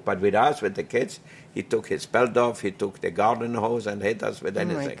what to do. But with us, with the kids, he took his belt off, he took the garden hose and hit us with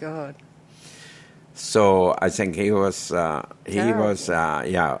anything. Oh, my God. So I think he was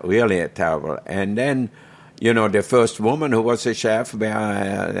really terrible. And then... You know, the first woman who was a chef,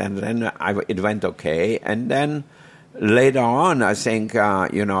 and then it went okay. And then later on, I think,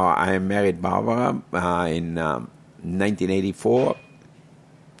 I married Barbara in 1984.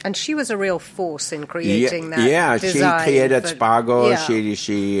 And she was a real force in creating that design. She created Spago. Yeah.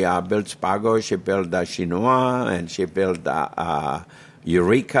 She built Spago. She built Chinois, and she built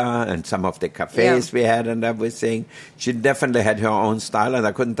Eureka and some of the cafes we had and everything. She definitely had her own style, and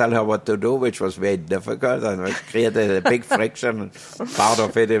I couldn't tell her what to do, which was very difficult, and it created a big friction. Part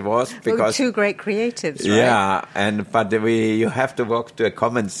of it was because... two great creatives, right? Yeah, but you have to work to a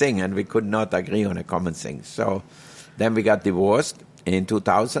common thing, and we could not agree on a common thing. So then we got divorced in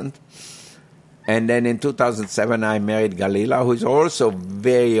 2000. And then in 2007, I married Galila, who's also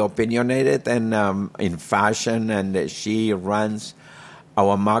very opinionated and in fashion, and she runs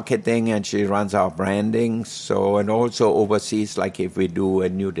our marketing, and she runs our branding. So, and also oversees, like if we do a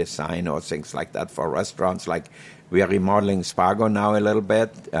new design or things like that for restaurants, like we are remodeling Spargo now a little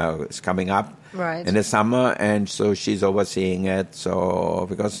bit. It's coming up in the summer, and so she's overseeing it. So,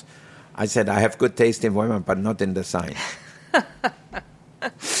 because I said I have good taste in women, but not in design.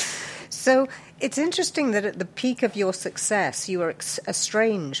 So it's interesting that at the peak of your success, you were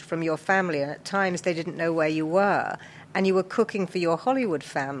estranged from your family, and at times they didn't know where you were, and you were cooking for your Hollywood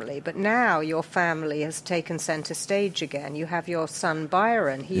family. But now your family has taken center stage again. You have your son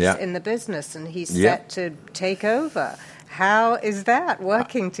Byron. He's in the business, and he's set to take over. How is that,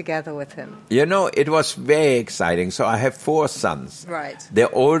 working together with him? You know, it was very exciting. So I have 4 sons. Right. The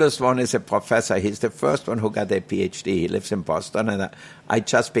oldest one is a professor. He's the first one who got a PhD. He lives in Boston, and I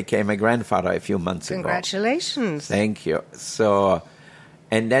just became a grandfather a few months ago. Congratulations. Thank you. So,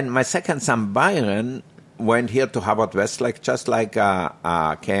 and then my second son, Byron, went here to Harvard Westlake, just like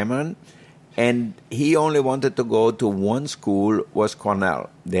Cameron. And he only wanted to go to one school, was Cornell.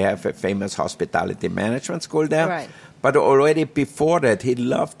 They have a famous hospitality management school there. Right. But already before that, he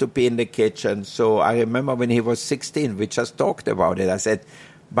loved to be in the kitchen. So I remember when he was 16, we just talked about it. I said,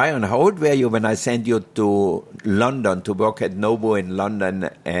 Byron, how old were you when I sent you to London to work at Nobu in London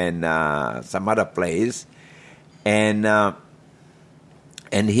and some other place? And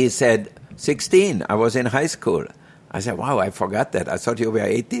he said, 16. I was in high school. I said, wow, I forgot that. I thought you were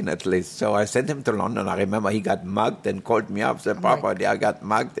 18 at least. So I sent him to London. I remember he got mugged and called me up. Said, Papa, I got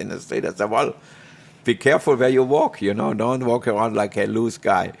mugged in the street. I said, well, be careful where you walk, you know. Don't walk around like a loose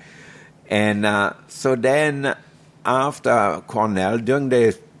guy. And so then after Cornell, during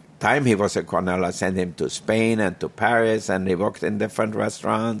the time he was at Cornell, I sent him to Spain and to Paris, and he worked in different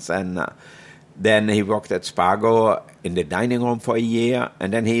restaurants. And then he worked at Spargo in the dining room for a year.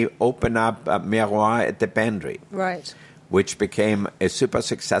 And then he opened up Miroir at the Pantry. Right. Which became a super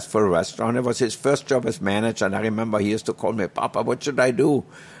successful restaurant. It was his first job as manager, and I remember he used to call me, Papa, what should I do?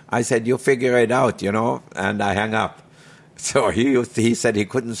 I said, you figure it out, you know, and I hung up. So he said he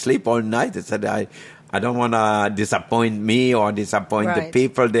couldn't sleep all night. He said, I don't want to disappoint me or disappoint the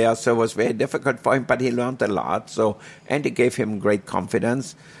people there. So it was very difficult for him, but he learned a lot. So, and it gave him great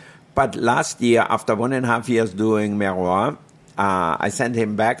confidence. But last year, after 1.5 years doing Miroir, I sent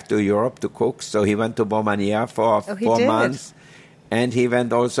him back to Europe to cook. So he went to Beaumanière for 4 months. And he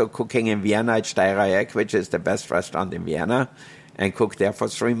went also cooking in Vienna at Steiereieck, which is the best restaurant in Vienna, and cooked there for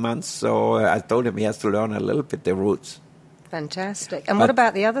 3 months. So I told him he has to learn a little bit the roots. Fantastic. And what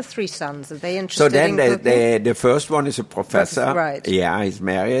about the other 3 sons? Are they interested in cooking? So then the first one is a professor. Right. Yeah, he's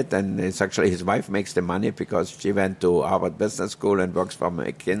married, and it's actually his wife makes the money because she went to Harvard Business School and works for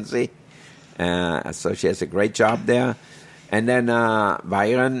McKinsey. So she has a great job there. And then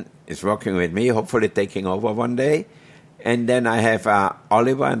Byron is working with me, hopefully taking over one day. And then I have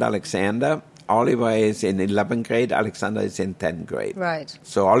Oliver and Alexander. Oliver is in 11th grade, Alexander is in 10th grade. Right.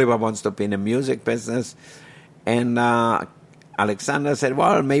 So Oliver wants to be in the music business. And Alexander said,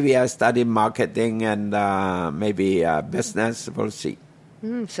 well, maybe I study marketing and maybe business. We'll see.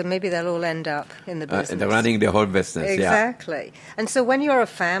 So maybe they'll all end up in the business. They're running the whole business, Exactly. Yeah. And so when you're a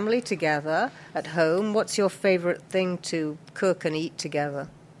family together at home, what's your favorite thing to cook and eat together?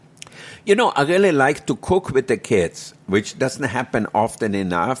 You know, I really like to cook with the kids, which doesn't happen often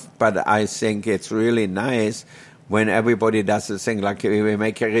enough, but I think it's really nice when everybody does the thing, like we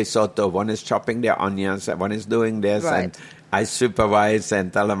make a risotto, one is chopping the onions, one is doing this, and I supervise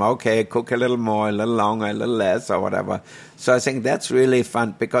and tell them, okay, cook a little more, a little longer, a little less, or whatever. So I think that's really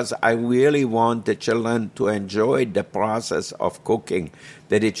fun because I really want the children to enjoy the process of cooking,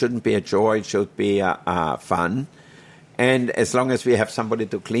 that it shouldn't be a chore, it should be fun. And as long as we have somebody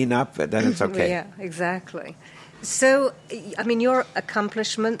to clean up, then it's okay. Yeah, exactly. So, I mean, your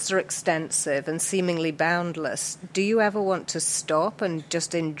accomplishments are extensive and seemingly boundless. Do you ever want to stop and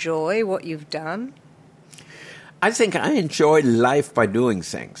just enjoy what you've done? I think I enjoy life by doing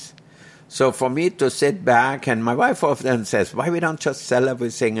things. So for me to sit back, and my wife often says, why we don't just sell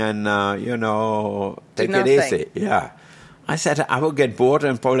everything and, take it easy? Yeah. I said, I will get bored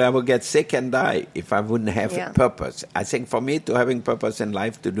and probably I will get sick and die if I wouldn't have a purpose. I think for me, to having purpose in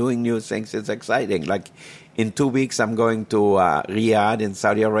life, to doing new things is exciting. Like in 2 weeks, I'm going to Riyadh in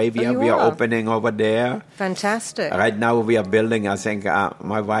Saudi Arabia. We are opening over there. Fantastic. Right now we are building, I think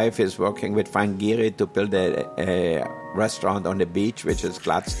my wife is working with Frank Gehry to build a restaurant on the beach, which is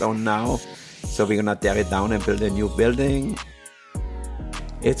Gladstone now. So we're going to tear it down and build a new building.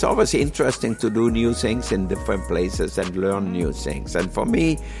 It's always interesting to do new things in different places and learn new things. And for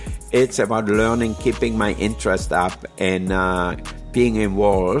me, It's about learning, keeping my interest up, and being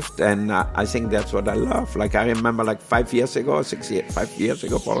involved. And I think that's what I love. Like I remember 5 years ago, 5 years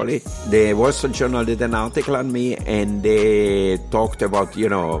ago probably, the Wall Street Journal did an article on me, and they talked about,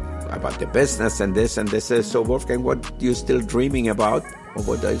 about the business and this. And they said, so Wolfgang, what are you still dreaming about? Or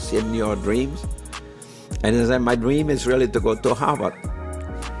what is in your dreams? And I said, my dream is really to go to Harvard.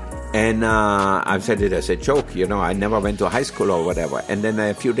 And I said it as a joke, I never went to high school or whatever. And then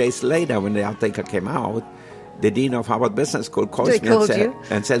a few days later, when the article came out, the dean of Harvard Business School calls me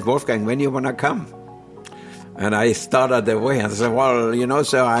and says, Wolfgang, when you want to come? And I started the way. And I said, well,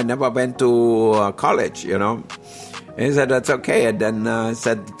 sir, I never went to college, And he said, that's okay. And then I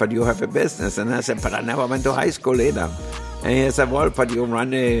said, but you have a business. And I said, but I never went to high school either. And he said, well, but you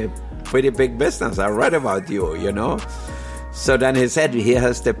run a pretty big business. I read about you, So then he said he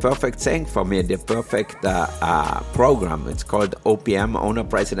has the perfect thing for me, the perfect program. It's called OPM, Owner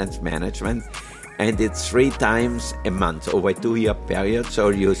President's Management. And it's 3 times a month over a 2-year period. So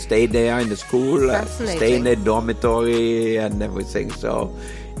you stay there in the school, stay in the dormitory and everything. So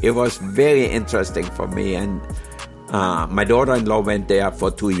it was very interesting for me. And my daughter-in-law went there for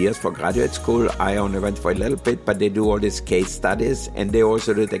 2 years for graduate school. I only went for a little bit, but they do all these case studies. And they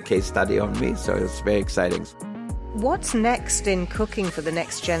also did a case study on me. So it's very exciting. What's next in cooking for the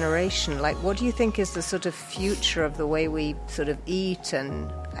next generation? What do you think is the sort of future of the way we sort of eat? And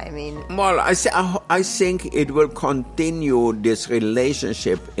well, I think it will continue this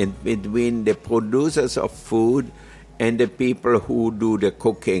relationship between the producers of food and the people who do the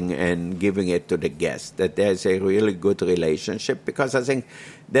cooking and giving it to the guests, that there's a really good relationship, because I think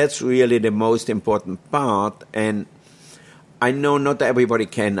that's really the most important part. And I know not everybody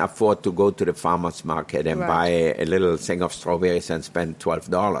can afford to go to the farmer's market and buy a little thing of strawberries and spend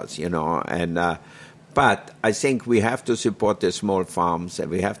 $12, And but I think we have to support the small farms, and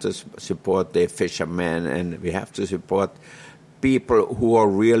we have to support the fishermen, and we have to support people who are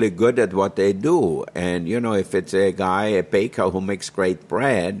really good at what they do. And, if it's a baker who makes great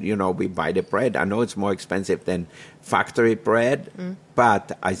bread, we buy the bread. I know it's more expensive than factory bread,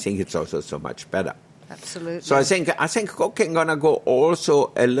 but I think it's also so much better. Absolutely. So I think cooking gonna go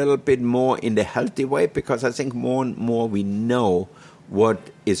also a little bit more in the healthy way, because I think more and more we know what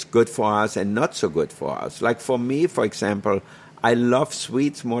is good for us and not so good for us. Like for me, for example, I love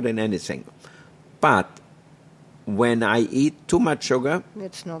sweets more than anything. But when I eat too much sugar,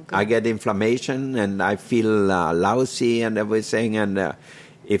 it's not good. I get inflammation and I feel lousy and everything. And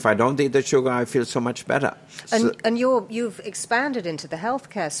if I don't eat the sugar, I feel so much better. And you've expanded into the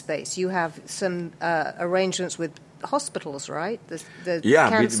healthcare space. You have some arrangements with hospitals, right? The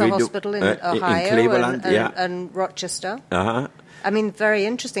cancer hospital in Ohio, in Cleveland, and Rochester. Uh-huh. Very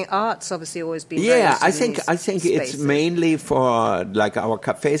interesting. Art's obviously always been. I think it's mainly for our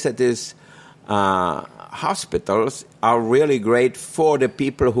cafes at these hospitals are really great for the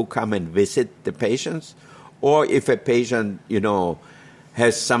people who come and visit the patients, or if a patient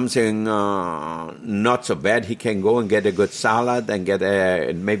has something not so bad, he can go and get a good salad and get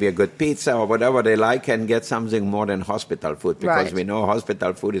maybe a good pizza or whatever they like, and get something more than hospital food, because we know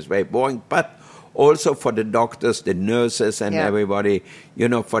hospital food is very boring. But also for the doctors, the nurses, and everybody,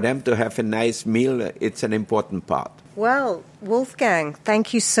 for them to have a nice meal, it's an important part. Well, Wolfgang,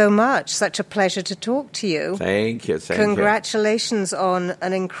 thank you so much. Such a pleasure to talk to you. Thank you. Congratulations on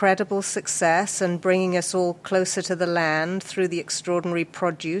an incredible success and bringing us all closer to the land through the extraordinary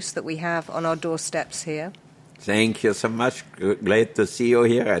produce that we have on our doorsteps here. Thank you so much. Glad to see you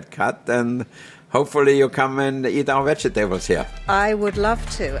here at CUT, and hopefully you come and eat our vegetables here. I would love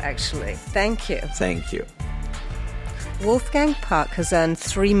to, actually. Thank you. Thank you. Wolfgang Puck has earned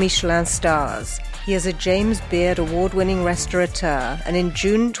 3 Michelin stars. He is a James Beard award-winning restaurateur, and in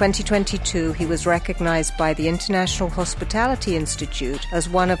June 2022 he was recognized by the International Hospitality Institute as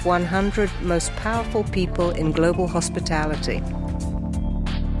one of 100 most powerful people in global hospitality.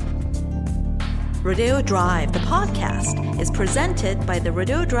 Rodeo Drive, the podcast, is presented by the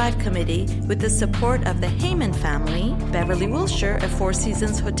Rodeo Drive Committee with the support of the Heyman family, Beverly Wilshire, a Four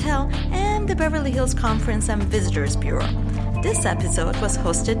Seasons hotel, and the Beverly Hills Conference and Visitors Bureau. This episode was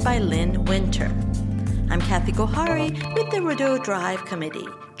hosted by Lynn Winter. I'm Kathy Gohari with the Rodeo Drive Committee.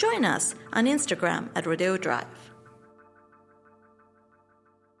 Join us on Instagram at Rodeo Drive.